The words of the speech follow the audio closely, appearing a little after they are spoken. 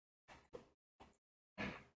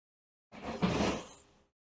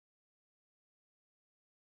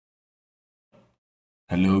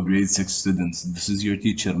Hello, grade 6 students. This is your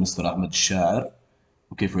teacher, Mr. Ahmad Al-Sha'er.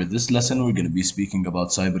 Okay, for this lesson, we're going to be speaking about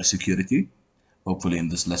cybersecurity. Hopefully, in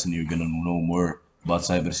this lesson, you're going to know more about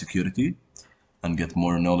cybersecurity and get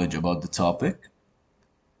more knowledge about the topic.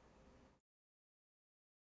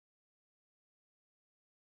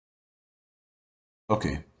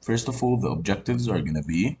 Okay, first of all, the objectives are going to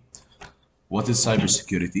be what is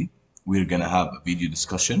cybersecurity? We're going to have a video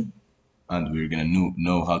discussion and we're going to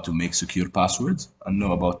know how to make secure passwords and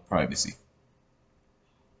know about privacy.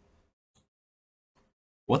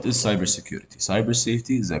 What is cybersecurity?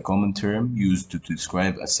 Cybersafety is a common term used to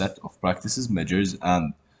describe a set of practices, measures,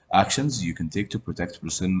 and actions you can take to protect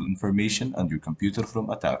personal information and your computer from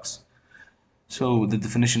attacks. So, the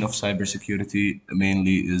definition of cybersecurity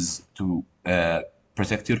mainly is to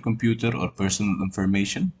protect your computer or personal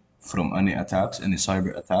information from any attacks, any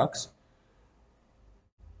cyber attacks.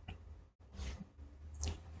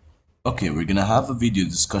 Okay, we're gonna have a video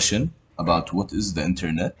discussion about what is the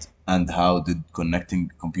internet and how did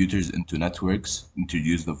connecting computers into networks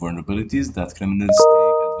introduce the vulnerabilities that criminals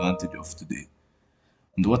take advantage of today.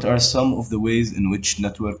 And what are some of the ways in which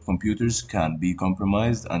network computers can be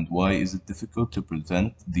compromised and why is it difficult to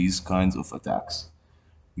prevent these kinds of attacks?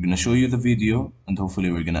 We're gonna show you the video and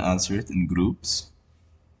hopefully we're gonna answer it in groups.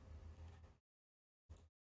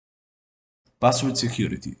 Password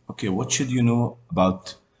security. Okay, what should you know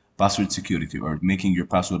about password security or making your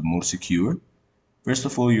password more secure? First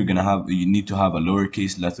of all, you need to have a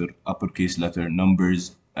lowercase letter, uppercase letter,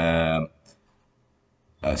 numbers,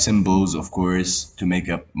 symbols, of course, to make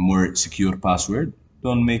a more secure password.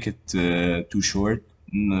 Don't make it too short.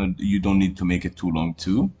 No, you don't need to make it too long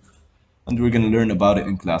too. And we're gonna learn about it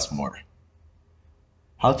in class more.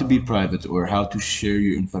 How to be private or how to share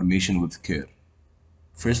your information with care.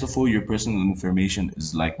 First of all, your personal information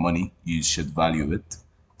is like money. You should value it,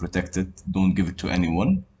 protect it. Don't give it to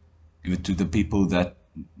anyone. Give it to the people that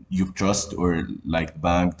you trust or like the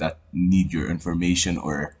bank that need your information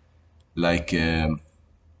or like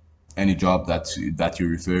any job that you're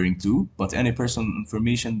referring to. But any personal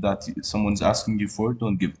information that someone's asking you for,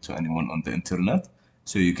 don't give it to anyone on the internet.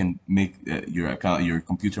 So you can make your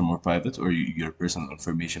computer more private or your personal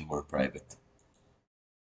information more private.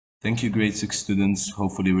 Thank you, grade 6 students.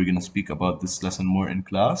 Hopefully, we're going to speak about this lesson more in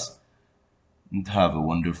class and have a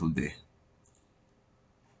wonderful day.